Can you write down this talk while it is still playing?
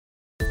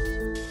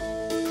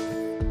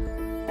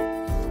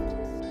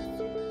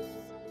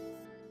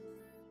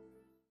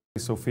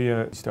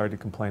Sofia started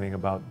complaining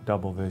about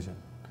double vision.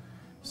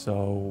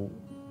 So,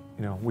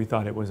 we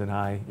thought it was an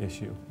eye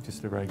issue,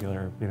 just a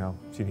regular,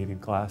 she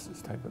needed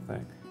glasses type of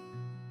thing.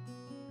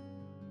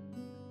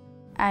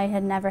 I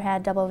had never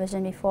had double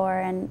vision before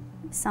and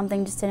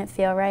something just didn't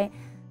feel right.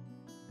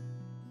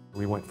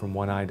 We went from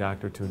one eye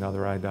doctor to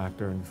another eye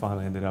doctor and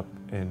finally ended up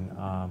in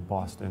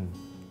Boston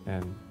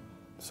and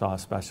saw a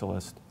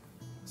specialist.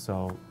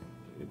 So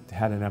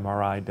had an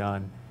MRI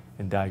done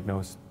and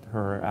diagnosed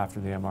her after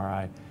the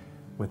MRI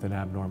with an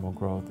abnormal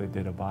growth. They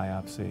did a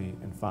biopsy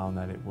and found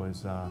that it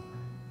was a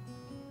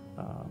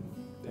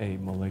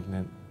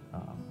malignant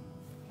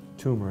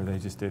tumor. They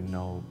just didn't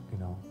know,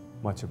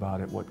 much about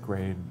it, what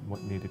grade,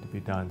 what needed to be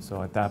done.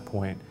 So at that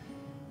point,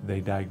 they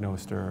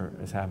diagnosed her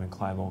as having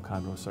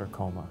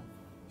clivochondrosarcoma.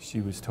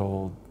 She was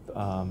told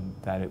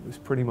that it was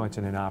pretty much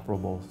an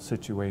inoperable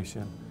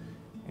situation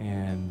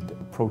and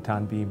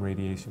proton beam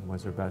radiation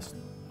was her best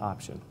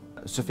option.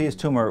 Sofia's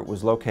tumor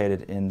was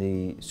located in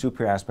the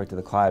superior aspect of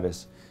the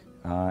clivus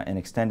and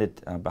extended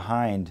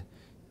behind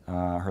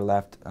her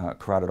left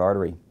carotid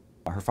artery.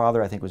 Her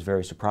father, I think, was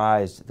very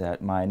surprised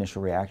that my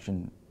initial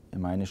reaction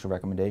and my initial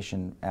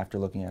recommendation after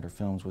looking at her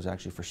films was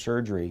actually for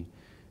surgery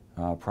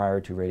prior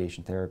to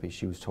radiation therapy.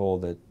 She was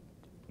told that,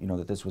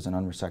 that this was an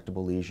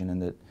unresectable lesion and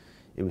that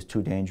it was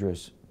too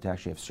dangerous to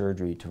actually have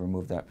surgery to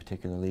remove that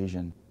particular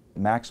lesion.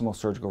 Maximal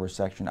surgical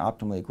resection,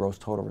 optimally a gross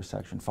total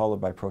resection, followed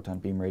by proton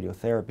beam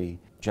radiotherapy,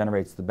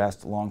 generates the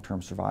best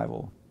long-term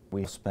survival.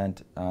 We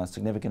spent a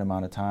significant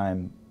amount of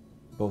time,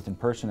 both in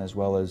person as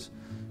well as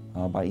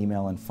by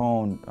email and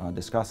phone,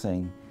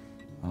 discussing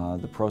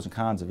the pros and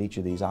cons of each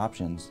of these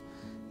options.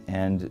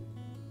 And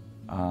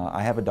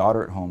I have a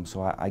daughter at home,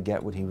 so I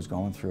get what he was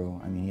going through.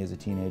 I mean, he has a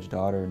teenage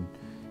daughter,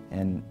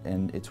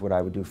 and it's what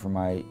I would do for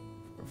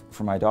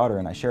my daughter,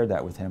 and I shared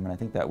that with him, and I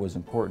think that was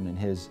important in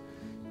his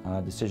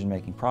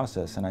decision-making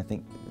process. And I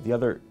think the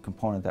other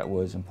component that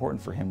was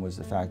important for him was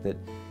the fact that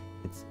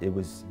it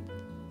was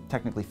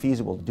technically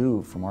feasible to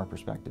do from our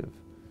perspective.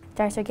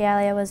 Dr.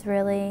 Gallia was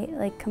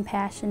really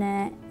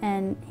compassionate,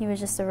 and he was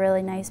just a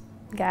really nice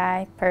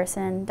guy,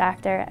 person,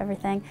 doctor,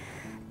 everything.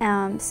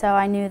 So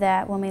I knew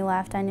that when we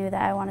left, I knew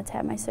that I wanted to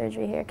have my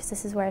surgery here because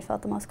this is where I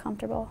felt the most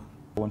comfortable.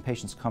 When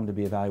patients come to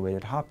be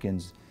evaluated at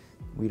Hopkins,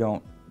 we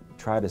don't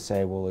try to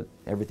say, well,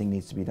 everything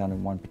needs to be done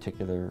in one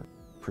particular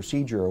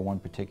procedure or one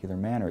particular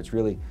manner. It's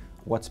really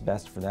what's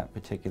best for that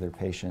particular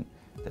patient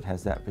that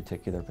has that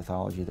particular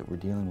pathology that we're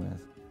dealing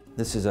with.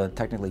 This is a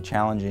technically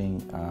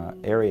challenging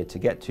area to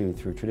get to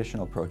through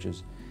traditional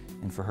approaches,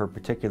 and for her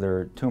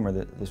particular tumor,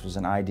 this was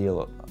an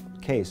ideal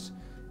case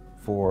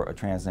for a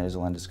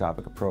transnasal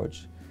endoscopic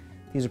approach.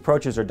 These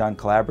approaches are done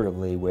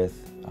collaboratively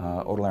with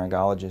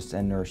otolaryngologists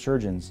and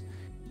neurosurgeons.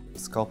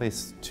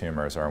 Skull-based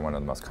tumors are one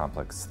of the most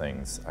complex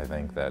things, I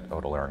think, that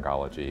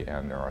otolaryngology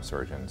and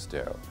neurosurgeons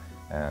do.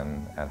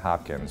 And at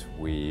Hopkins,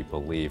 we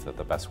believe that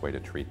the best way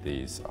to treat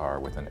these are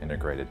with an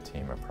integrated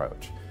team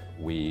approach.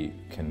 We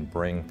can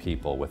bring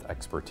people with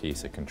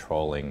expertise at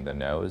controlling the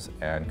nose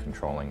and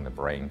controlling the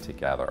brain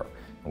together.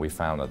 And we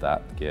found that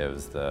that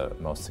gives the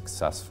most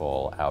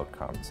successful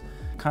outcomes.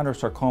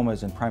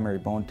 Chondrosarcomas and primary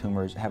bone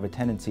tumors have a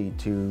tendency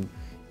to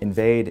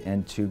invade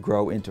and to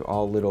grow into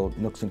all little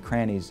nooks and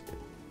crannies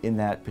in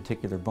that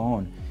particular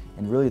bone.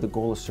 And really the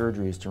goal of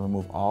surgery is to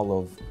remove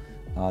all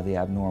of the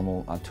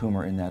abnormal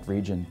tumor in that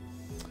region.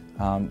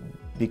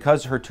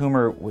 Because her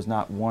tumor was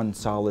not one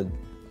solid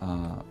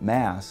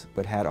mass,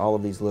 but had all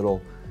of these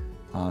little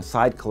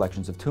side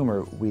collections of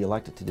tumor, we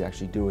elected to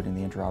actually do it in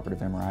the intraoperative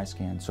MRI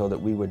scan so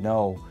that we would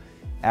know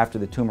after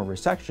the tumor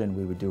resection,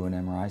 we would do an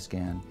MRI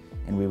scan,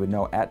 and we would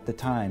know at the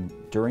time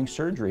during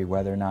surgery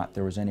whether or not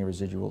there was any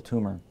residual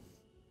tumor.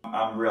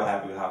 I'm real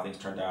happy with how things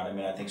turned out. I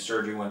mean, I think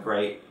surgery went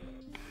great.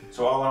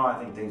 So all in all, I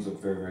think things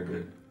look very, very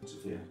good,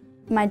 Sofia.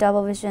 My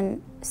double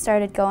vision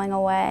started going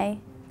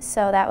away,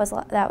 so that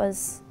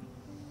was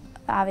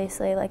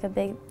obviously a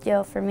big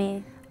deal for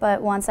me.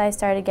 But once I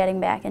started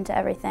getting back into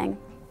everything,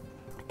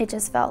 it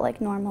just felt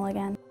like normal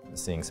again.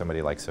 Seeing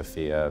somebody like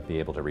Sofia be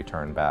able to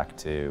return back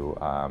to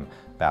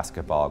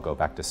basketball, go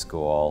back to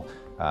school,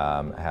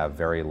 have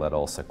very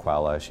little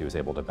sequela, she was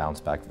able to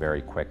bounce back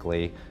very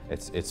quickly,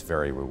 it's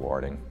very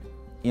rewarding.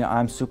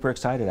 I'm super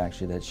excited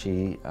actually that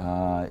she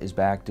is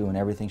back doing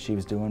everything she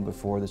was doing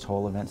before this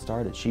whole event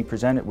started. She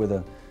presented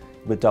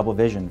with double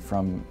vision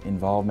from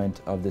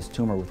involvement of this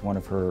tumor with one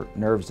of her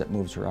nerves that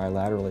moves her eye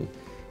laterally.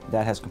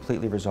 That has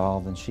completely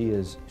resolved, and she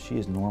is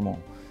normal.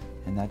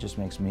 And that just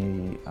makes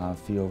me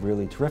feel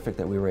really terrific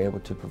that we were able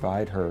to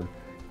provide her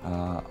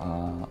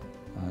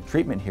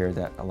treatment here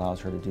that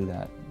allows her to do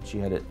that. She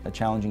had a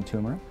challenging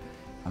tumor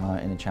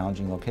in a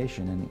challenging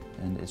location,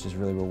 and it's just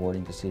really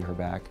rewarding to see her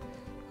back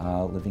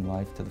living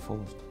life to the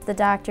fullest. The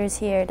doctors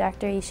here,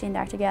 Dr. Ishii and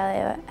Dr.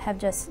 Gallia, have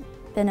just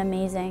been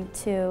amazing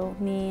to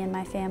me and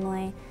my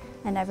family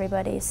and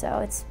everybody, so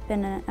it's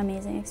been an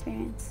amazing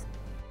experience.